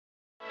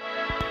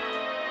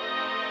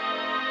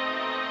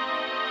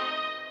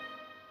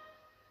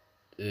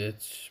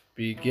It's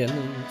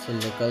beginning to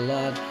look a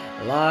lot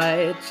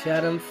like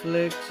Chatham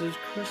Flicks'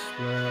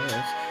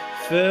 Christmas.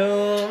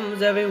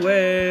 Films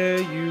everywhere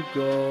you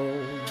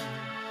go.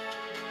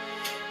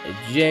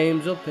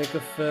 James will pick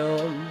a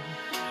film,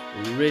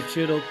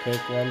 Richard will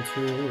pick one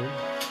too.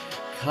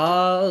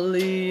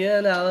 Carly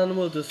and Alan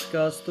will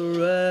discuss the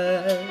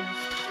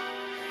rest.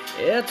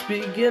 It's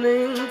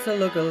beginning to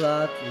look a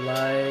lot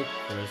like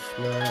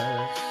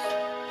Christmas.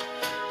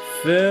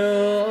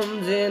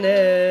 Films in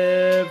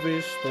every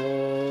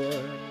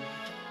store.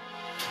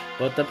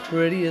 But the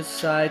prettiest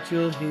sight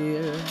you'll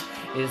hear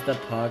is the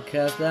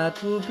podcast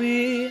that will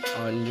be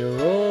on your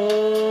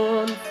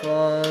own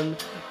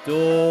front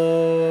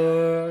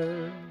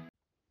door.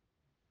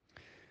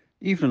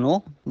 Evening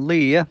all,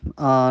 Lee here,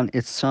 and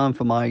it's time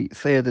for my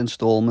third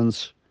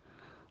instalment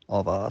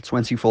of our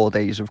 24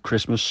 Days of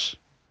Christmas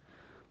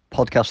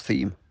podcast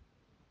theme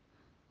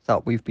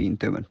that we've been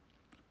doing.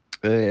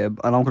 And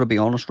I'm going to be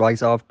honest,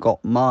 right, I've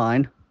got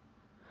mine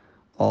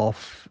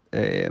off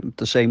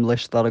the same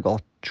list that I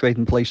got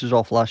Trading Places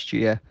off last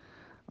year,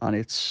 and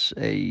it's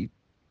a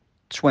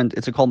 20,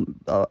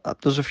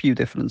 there's a few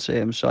different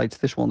sites.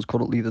 This one's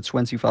currently the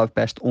 25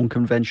 best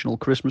unconventional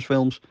Christmas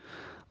films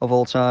of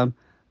all time.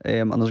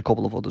 And there's a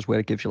couple of others where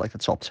it gives you like the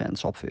top 10,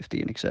 top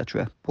 15,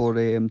 etc. But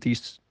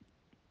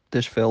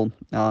this film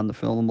and the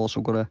film I'm also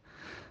going to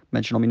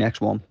mention on my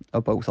next one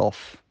are both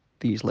off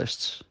these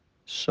lists.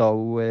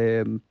 So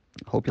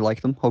hope you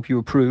like them. Hope you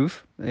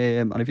approve.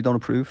 And if you don't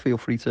approve, feel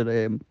free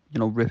to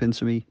rip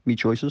into me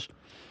choices.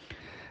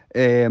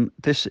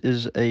 This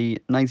is a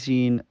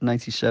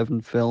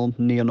 1997 film,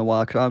 neo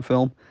noir crime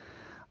film,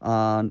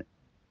 and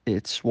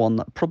it's one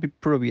that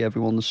probably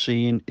everyone's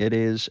seen. It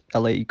is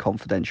L.A.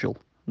 Confidential.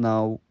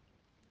 Now,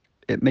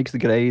 it makes the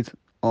grade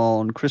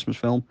on Christmas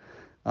film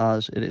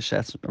as it is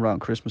set around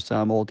Christmas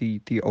time. All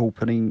the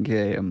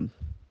opening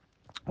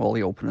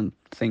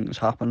things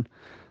happen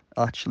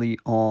actually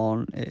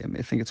on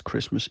I think it's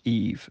Christmas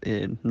Eve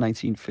in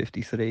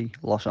 1953,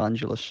 Los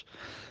Angeles.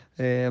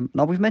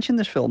 Now we've mentioned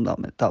this film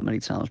that many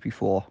times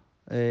before.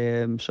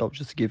 So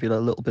just to give you a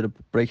little bit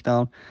of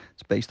breakdown,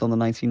 it's based on the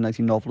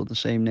 1990 novel of the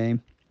same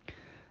name.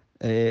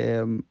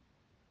 Um,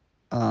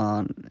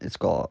 and it's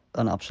got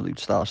an absolute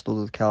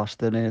star-studded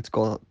cast in it. It's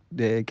got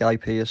Guy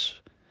Pearce.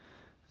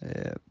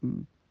 Uh,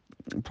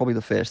 Probably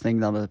the first thing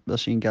that I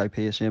seen Guy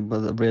Pearce in,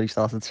 but I really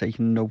started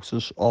taking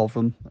notice of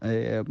him.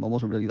 I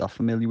wasn't really that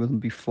familiar with him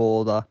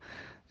before that.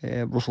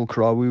 Russell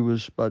Crowe, who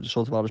was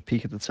sort of at his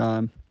peak at the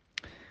time.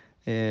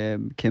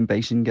 Kim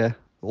Basinger,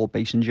 or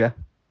Basinger,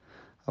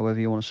 however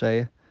you want to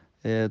say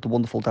it. The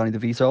wonderful Danny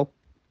DeVito.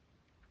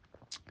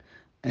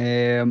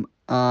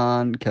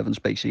 And Kevin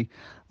Spacey.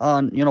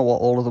 And you know what?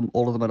 All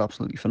of them are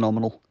absolutely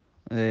phenomenal.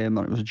 And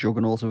it was a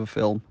juggernaut of a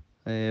film.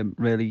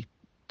 Really,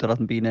 there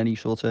hasn't been any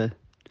sort of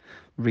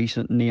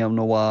recent neo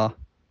noir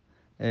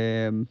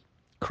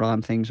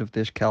crime things of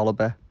this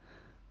caliber.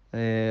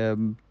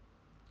 Um,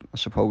 I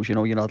suppose you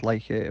had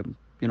like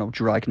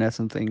Dragnet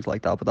and things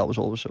like that, but that was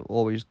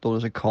always done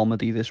as a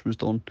comedy. This was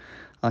done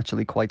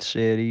actually quite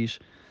serious,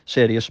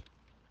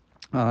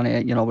 and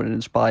it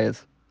inspired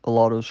a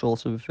lot of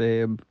sort of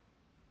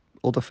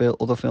other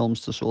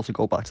films to sort of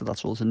go back to that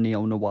sort of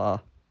neo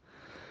noir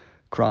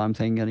crime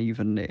thing, and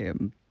even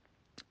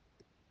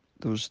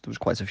there was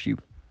quite a few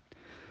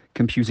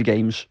computer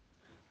games,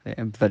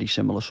 very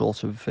similar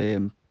sort of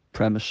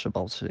premise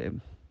about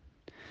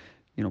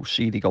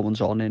seedy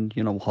goings on in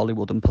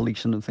Hollywood and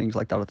policing and things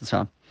like that at the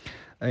time.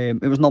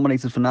 It was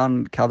nominated for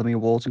 9 Academy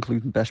Awards,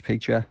 including Best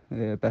Picture,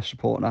 Best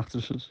Supporting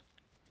Actresses,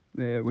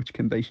 which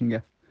Kim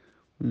Basinger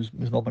was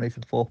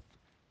nominated for.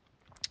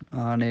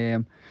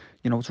 And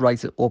it's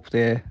right up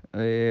there.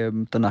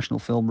 The National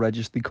Film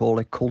Register, they call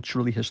it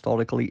culturally,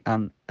 historically,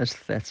 and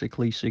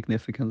aesthetically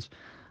significant.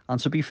 And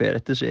to be fair,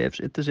 it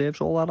deserves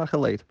all that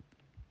accolade.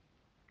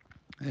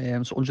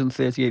 So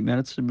 138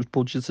 minutes. It was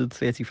budgeted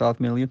 35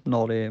 million.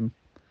 Not a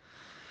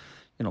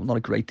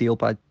great deal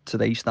by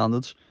today's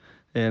standards.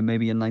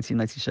 Maybe in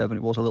 1997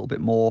 it was a little bit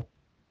more.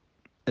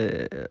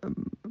 It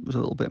was a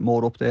little bit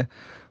more up there,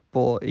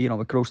 but it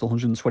grossed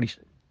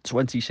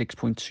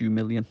 126.2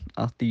 million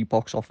at the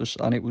box office,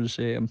 and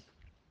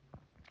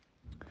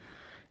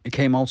it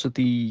came out at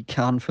the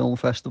Cannes Film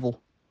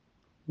Festival,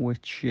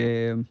 which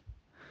um,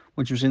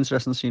 which was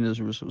interesting, seeing as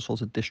it was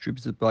sort of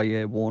distributed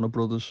by Warner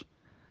Brothers.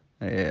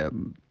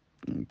 Um,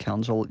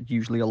 Cannes are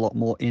usually a lot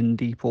more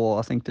indie, but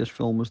I think this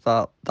film was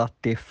that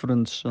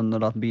different, and there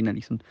hadn't been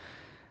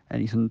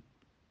anything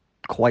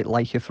quite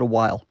like it for a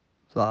while.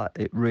 That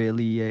it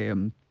really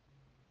earned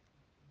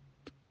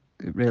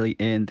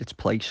its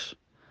place,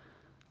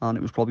 and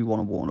it was probably one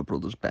of Warner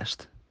Brothers'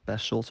 best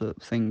sort of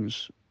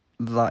things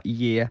that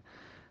year.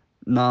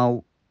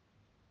 Now,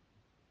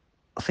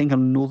 I think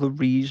another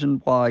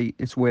reason why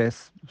it's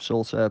worth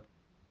sort of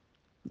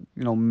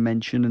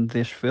mentioning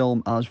this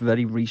film, as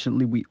very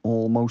recently we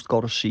almost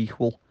got a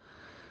sequel.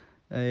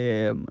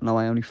 Now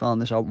I only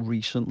found this out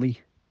recently.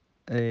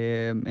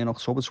 In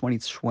October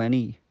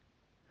 2020,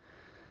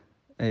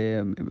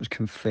 It was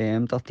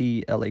confirmed that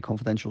the LA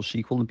Confidential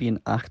sequel would be in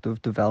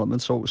active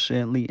development, so it was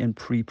certainly in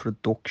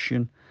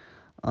pre-production.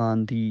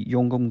 And the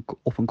young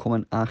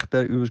up-and-coming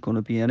actor who was going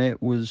to be in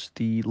it was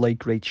the late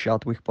great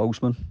Chadwick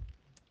Boseman,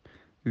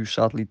 who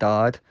sadly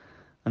died,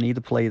 and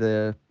he'd play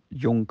the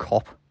young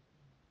cop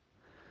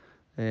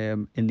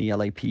in the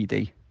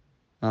LAPD.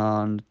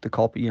 And the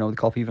cop, the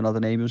cop even had a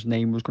name. His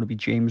name was going to be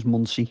James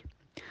Muncie.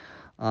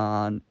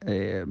 And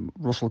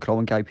Russell Crowe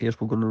and Guy Pearce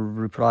were going to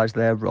reprise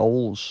their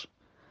roles,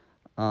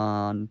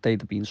 and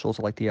they'd have been sort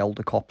of like the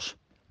elder cops,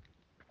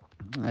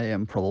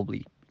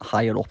 probably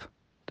higher up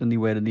than they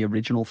were in the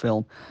original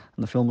film.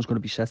 And the film was going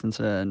to be set in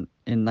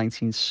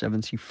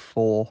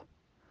 1974,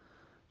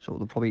 so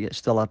they'll probably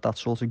still had that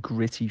sort of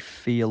gritty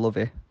feel of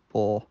it,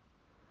 but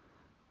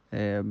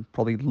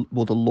probably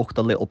would have looked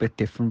a little bit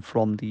different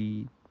from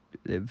the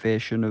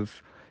version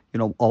of,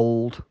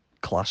 old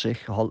classic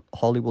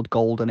Hollywood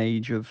golden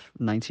age of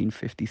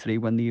 1953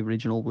 when the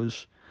original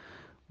was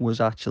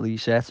actually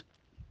set.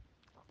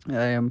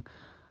 And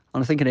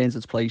I think it earns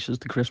its place as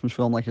the Christmas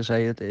film. Like I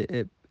say,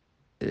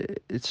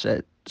 it's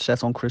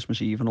set on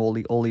Christmas Eve, and all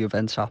the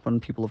events happen.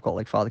 People have got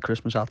like Father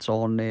Christmas hats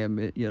on.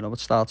 It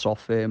starts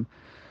off.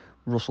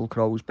 Russell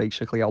Crowe's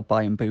basically out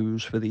buying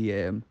booze for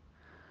the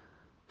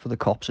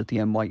cops at the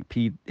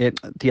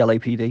the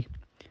LAPD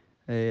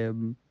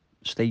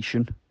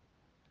station,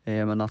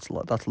 and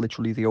that's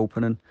literally the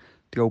opening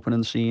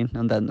scene.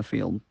 And then the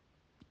film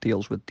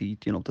deals with the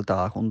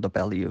dark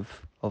underbelly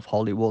of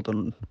Hollywood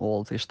and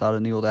all this, that,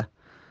 and the other.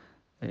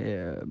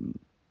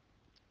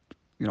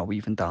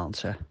 Even down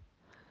to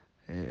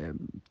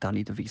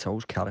Danny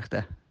DeVito's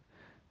character,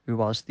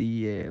 who has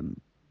the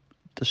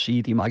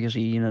CD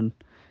magazine, and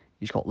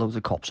he's got loads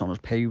of cops on his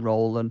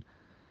payroll, and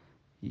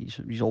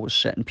he's always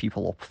setting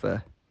people up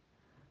for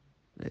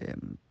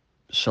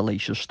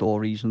salacious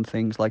stories and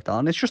things like that.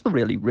 And it's just a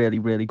really, really,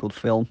 really good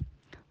film.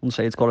 I wouldn't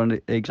say it's got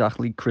an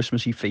exactly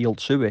Christmassy feel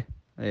to it.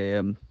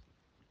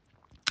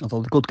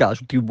 Although the good guys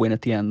do win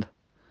at the end.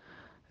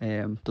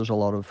 There's a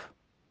lot of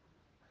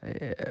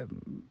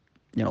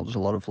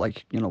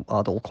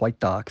adult, quite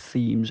dark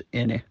themes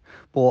in it.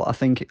 But I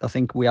think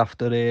we have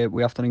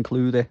to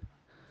include it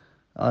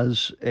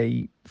as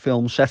a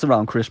film set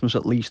around Christmas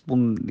at least.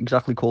 Wouldn't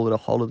exactly call it a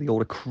holiday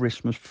or a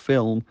Christmas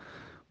film,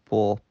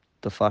 but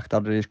the fact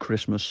that it is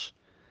Christmas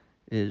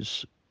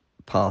is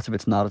part of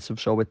its narrative,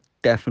 so it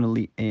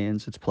definitely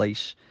earns its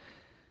place,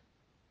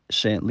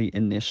 certainly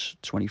in this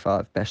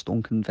 25 best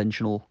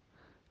unconventional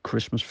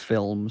Christmas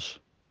films.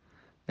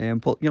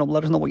 But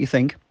let us know what you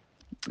think.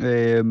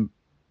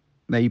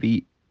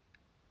 Maybe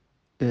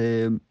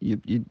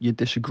you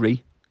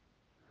disagree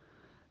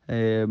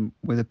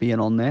with it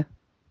being on there,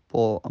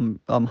 but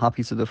I'm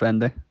happy to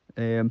defend it.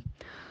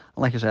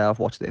 Like I say, I've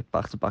watched it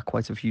back to back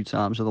quite a few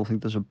times. I don't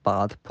think there's a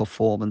bad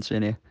performance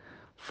in it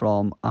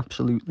from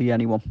absolutely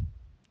anyone.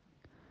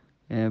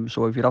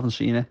 So if you haven't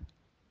seen it,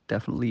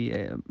 definitely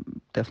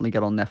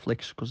get on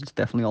Netflix, because it's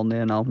definitely on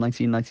there now.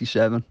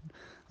 1997,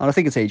 and I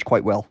think it's aged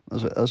quite well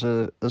as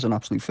an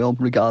absolute film,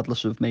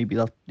 regardless of maybe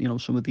that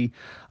some of the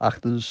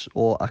actors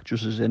or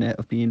actresses in it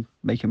have been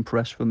making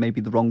press for maybe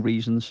the wrong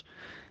reasons.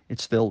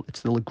 It's still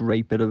a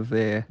great bit of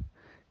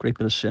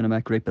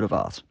cinema, great bit of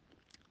art.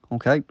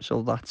 Okay,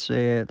 so that's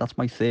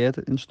my third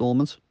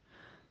installment.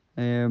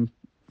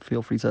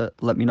 Feel free to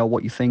let me know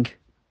what you think,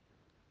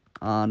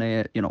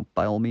 and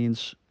by all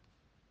means,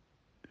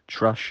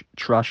 trash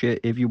it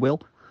if you will.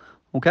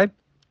 Okay.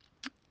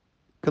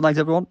 Good night,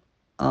 everyone,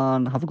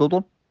 and have a good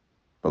one.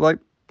 Bye bye.